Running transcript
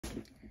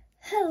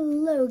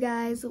Hello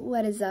guys,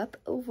 what is up?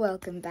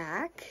 Welcome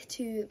back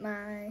to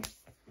my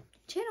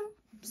channel.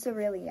 So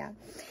really, yeah.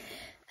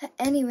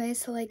 Anyway,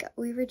 so like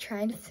we were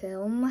trying to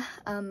film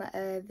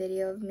a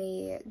video of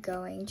me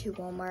going to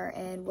Walmart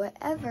and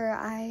whatever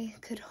I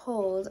could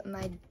hold,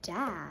 my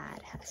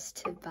dad has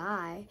to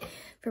buy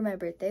for my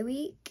birthday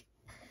week.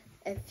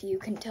 If you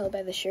couldn't tell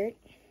by the shirt.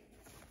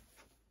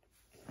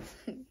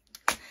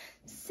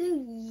 So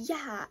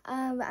yeah,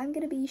 I'm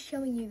gonna be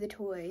showing you the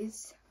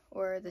toys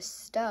or the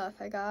stuff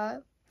I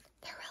got.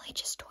 They're really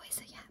just toys,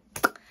 so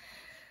yeah.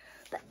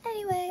 But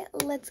anyway,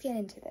 let's get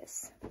into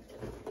this.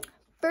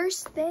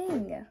 First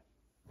thing,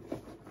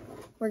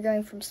 we're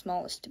going from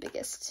smallest to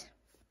biggest,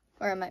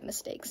 or I might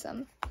mistake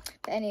some.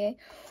 But anyway,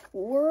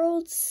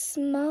 world's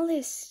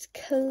smallest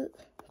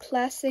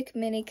classic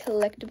mini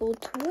collectible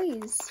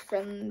toys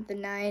from the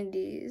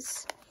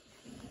 90s.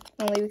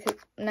 Only because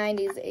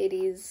 90s,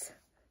 80s,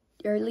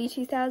 early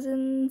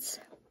 2000s.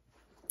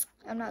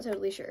 I'm not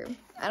totally sure.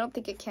 I don't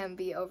think it can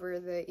be over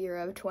the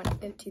era of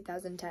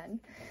 2010.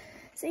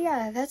 So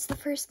yeah, that's the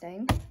first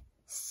thing.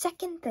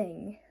 Second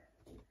thing,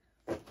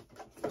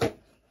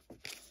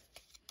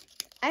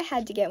 I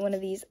had to get one of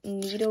these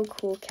Neato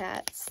Cool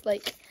Cats.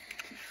 Like,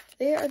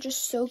 they are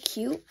just so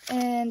cute.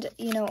 And,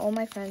 you know, all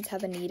my friends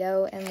have a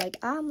Neato. And, like,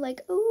 I'm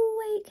like, oh,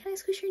 wait, can I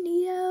squish your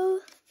Neato?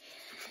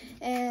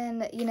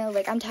 And, you know,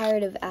 like, I'm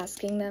tired of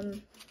asking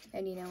them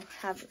and, you know,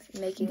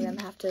 making them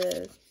have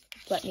to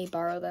let me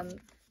borrow them.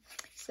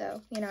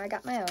 So, you know, I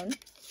got my own.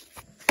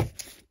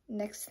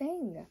 Next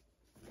thing.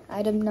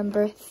 Item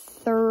number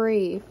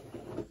 3.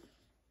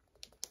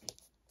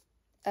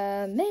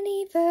 Miniverse.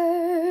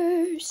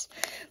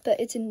 But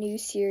it's a new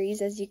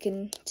series, as you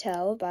can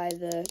tell by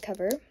the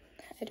cover.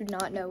 I do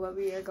not know what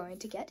we are going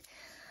to get.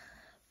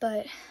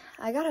 But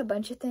I got a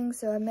bunch of things,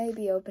 so I may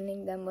be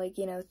opening them, like,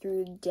 you know,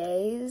 through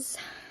days.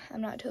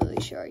 I'm not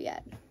totally sure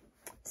yet.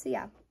 So,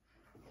 yeah.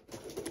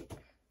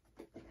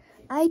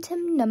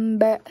 Item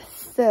number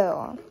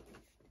 4.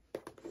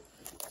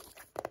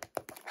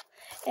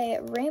 A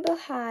Rainbow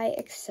High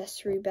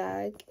accessory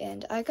bag,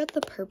 and I got the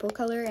purple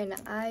color, and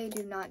I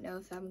do not know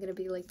if I'm gonna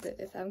be like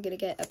if I'm gonna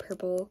get a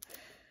purple.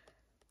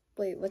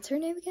 Wait, what's her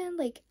name again?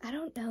 Like, I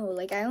don't know.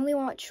 Like, I only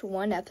watched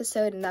one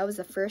episode, and that was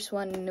the first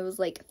one, and it was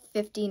like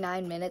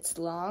 59 minutes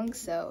long,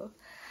 so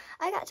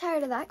I got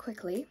tired of that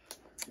quickly.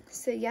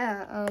 So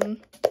yeah,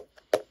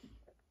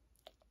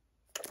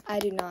 I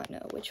do not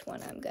know which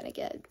one I'm gonna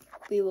get.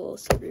 We will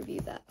also review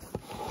that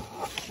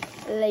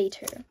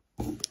later.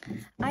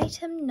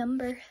 Item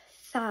number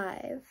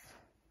 5.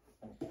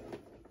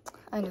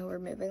 I know we're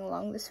moving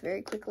along this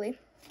very quickly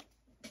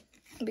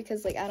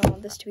because, like, I don't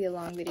want this to be a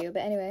long video,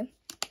 but anyway.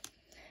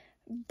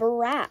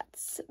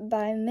 Bratz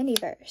by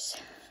Miniverse.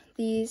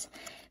 These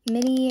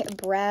mini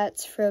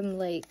Bratz from,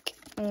 like,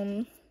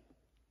 I'm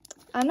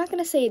not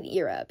gonna say an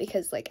era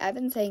because, like, I've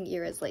been saying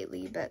eras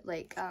lately, but,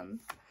 like,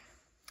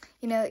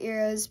 you know,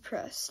 eras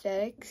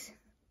prosthetics.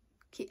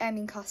 I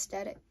mean,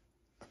 cosmetics.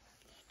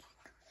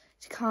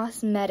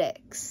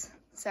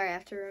 Sorry, I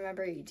have to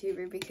remember a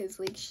YouTuber because,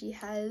 like, she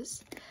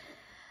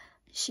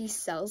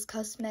sells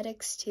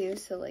cosmetics too,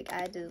 so, like,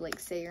 I had to, like,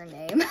 say her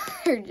name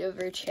of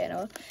her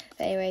channel.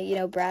 But anyway, you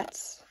know,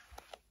 Bratz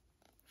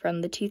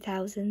from the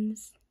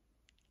 2000s.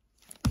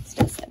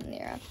 Still set in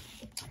the era.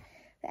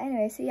 But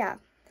anyway, so yeah,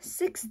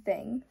 sixth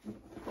thing.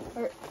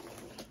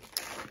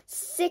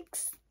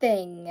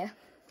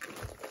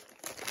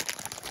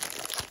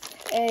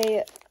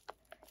 A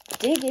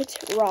Dig It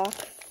Rock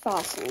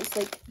Fossils.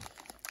 Like,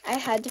 I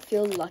had to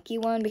feel lucky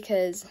one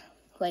because,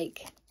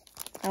 like,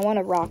 I want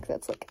a rock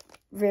that's, like,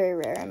 very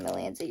rare and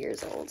millions of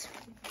years old.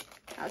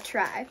 I'll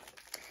try.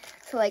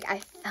 So, like, I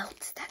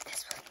felt that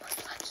this one was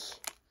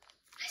lucky.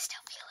 I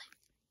still feel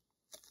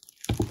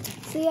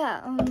it. So,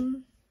 yeah,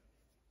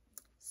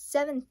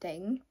 seventh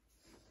thing.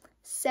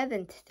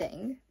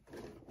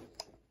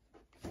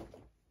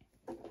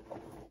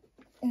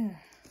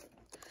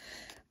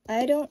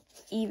 I don't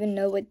even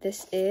know what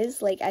this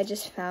is. Like, I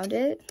just found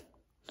it.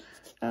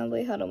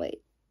 Wait, hold on,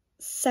 wait.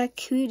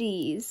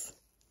 Sakutis.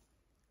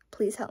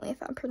 Please help me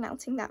if I'm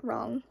pronouncing that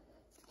wrong.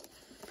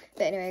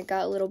 But anyway, it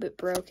got a little bit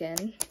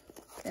broken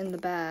in the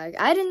bag.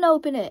 I didn't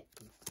open it.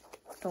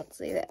 Don't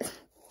say that.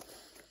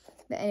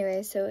 But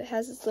anyway, so it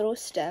has this little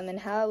stem, and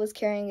how I was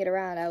carrying it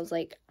around, I was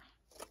like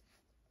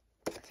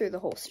through the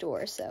whole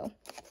store, so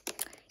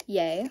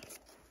yay.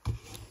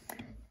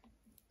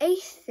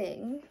 Eighth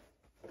thing.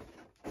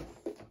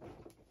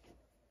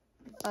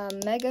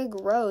 Mega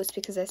gross,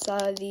 because I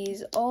saw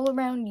these all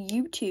around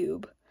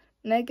YouTube.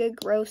 Mega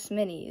gross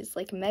minis,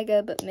 like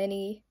mega but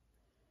mini.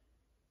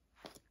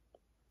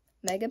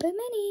 Mega but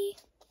mini.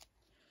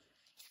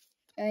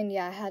 And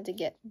yeah, I had to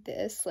get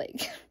this,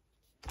 like,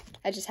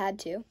 I just had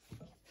to.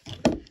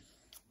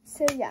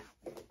 So yeah.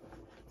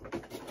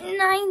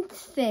 Ninth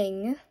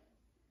thing.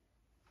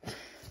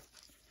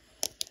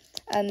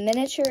 A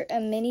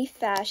mini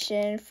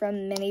fashion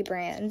from mini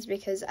brands,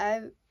 because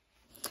I've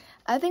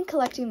been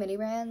collecting mini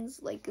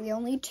brands. Like, the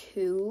only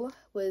 2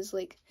 was,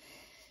 like,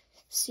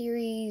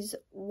 series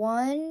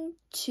 1,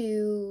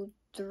 2,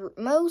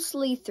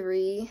 mostly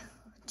 3.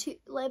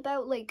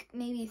 about like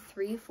maybe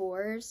 3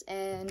 4s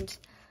and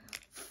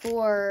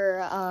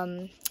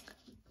 4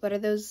 what are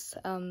those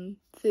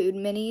food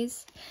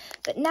minis.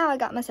 But now I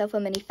got myself a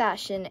mini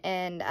fashion,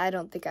 and I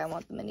don't think I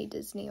want the mini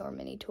Disney or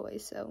mini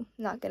toys, so I'm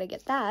not gonna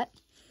get that.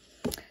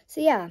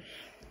 So yeah,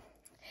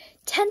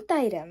 10th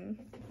item.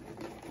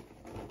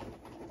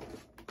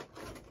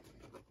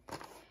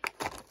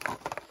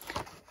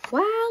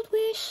 Wild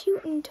Wish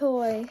shooting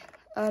toy.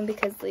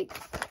 Because like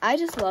I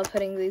just love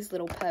putting these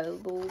little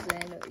pebbles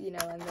in, you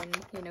know, and then,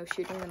 you know,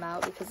 shooting them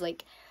out, because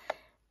like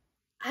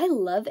I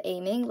love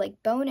aiming,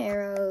 like bow and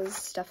arrows,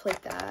 stuff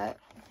like that.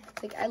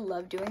 Like I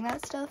love doing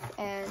that stuff,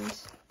 and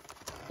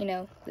you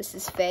know, this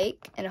is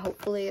fake and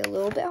hopefully a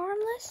little bit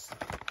harmless,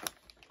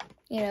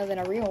 you know, than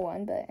a real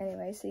one. But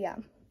anyway, so yeah,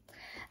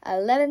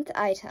 11th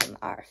item,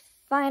 our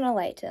final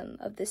item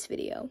of this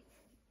video.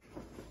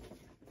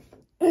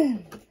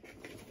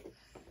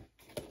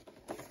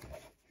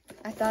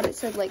 I thought it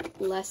said like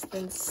less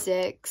than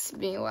 6.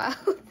 Meanwhile.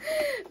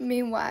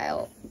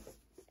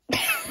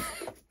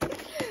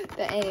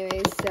 But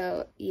anyways,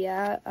 so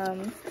yeah,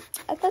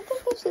 I thought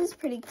that this was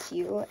pretty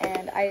cute,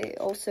 and I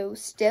also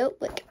still,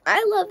 like,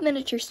 I love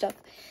miniature stuff,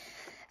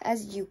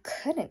 as you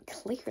couldn't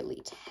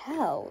clearly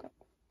tell.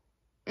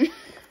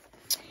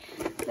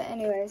 But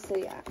anyway, so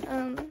yeah,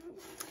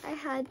 I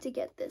had to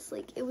get this,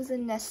 like, it was a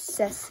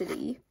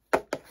necessity.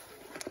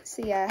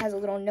 So yeah, it has a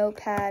little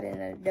notepad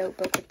and a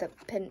notebook with the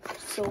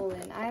pencil,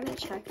 and I haven't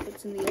checked if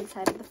it's in the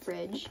inside of the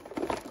fridge.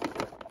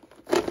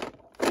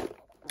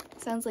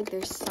 Sounds like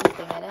there's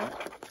something in it,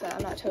 but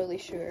I'm not totally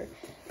sure.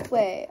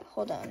 Wait,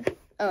 hold on.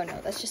 Oh no,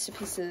 that's just a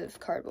piece of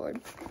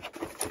cardboard.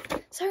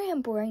 Sorry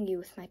I'm boring you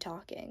with my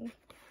talking.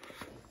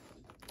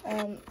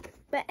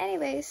 But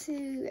anyway,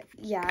 so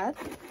yeah,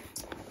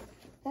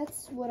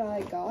 that's what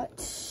I got.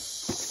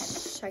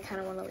 I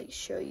kind of want to like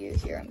show you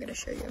here. I'm gonna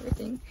show you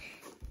everything.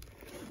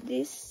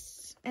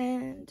 This,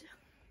 and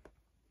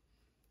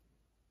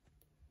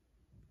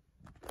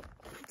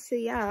so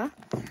yeah,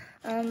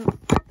 I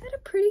had a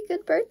pretty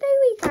good birthday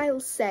week, I will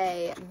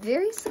say.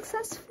 Very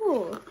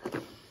successful.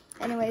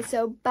 Anyway,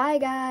 so bye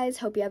guys,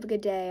 hope you have a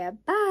good day.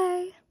 Bye.